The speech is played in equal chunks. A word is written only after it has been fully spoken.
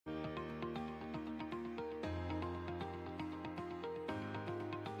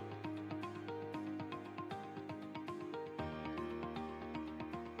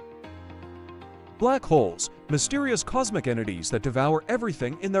Black holes, mysterious cosmic entities that devour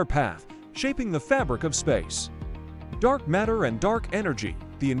everything in their path, shaping the fabric of space. Dark matter and dark energy,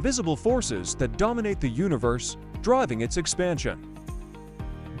 the invisible forces that dominate the universe, driving its expansion.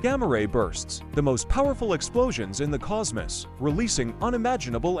 Gamma ray bursts, the most powerful explosions in the cosmos, releasing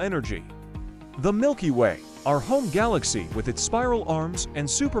unimaginable energy. The Milky Way, our home galaxy with its spiral arms and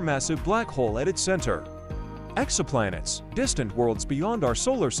supermassive black hole at its center. Exoplanets, distant worlds beyond our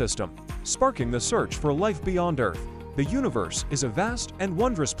solar system, sparking the search for life beyond Earth. The universe is a vast and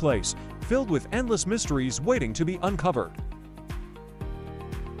wondrous place, filled with endless mysteries waiting to be uncovered.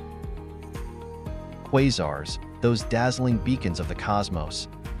 Quasars, those dazzling beacons of the cosmos,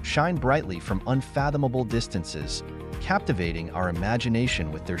 shine brightly from unfathomable distances, captivating our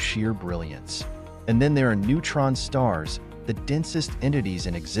imagination with their sheer brilliance. And then there are neutron stars, the densest entities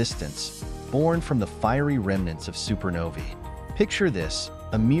in existence, born from the fiery remnants of supernovae. Picture this,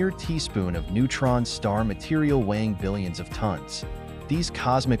 a mere teaspoon of neutron star material weighing billions of tons. These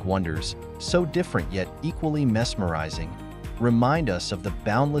cosmic wonders, so different yet equally mesmerizing, remind us of the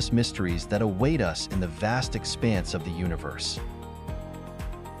boundless mysteries that await us in the vast expanse of the universe.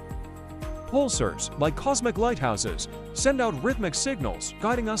 Pulsars, like cosmic lighthouses, send out rhythmic signals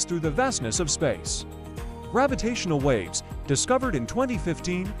guiding us through the vastness of space. Gravitational waves, discovered in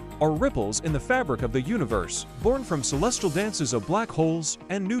 2015, are ripples in the fabric of the universe, born from celestial dances of black holes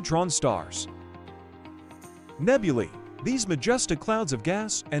and neutron stars. Nebulae, these majestic clouds of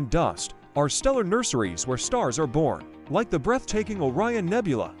gas and dust, are stellar nurseries where stars are born, like the breathtaking Orion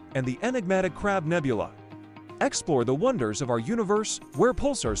Nebula and the enigmatic Crab Nebula. Explore the wonders of our universe, where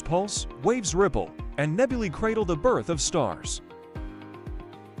pulsars pulse, waves ripple, and nebulae cradle the birth of stars.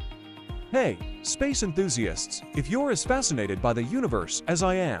 Hey, space enthusiasts, if you're as fascinated by the universe as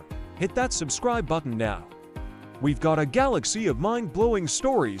I am, hit that subscribe button now. We've got a galaxy of mind-blowing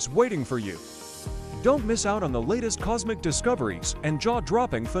stories waiting for you. Don't miss out on the latest cosmic discoveries and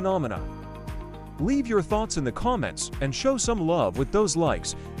jaw-dropping phenomena. Leave your thoughts in the comments and show some love with those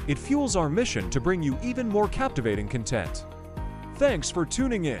likes. It fuels our mission to bring you even more captivating content. Thanks for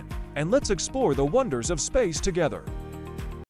tuning in, and let's explore the wonders of space together.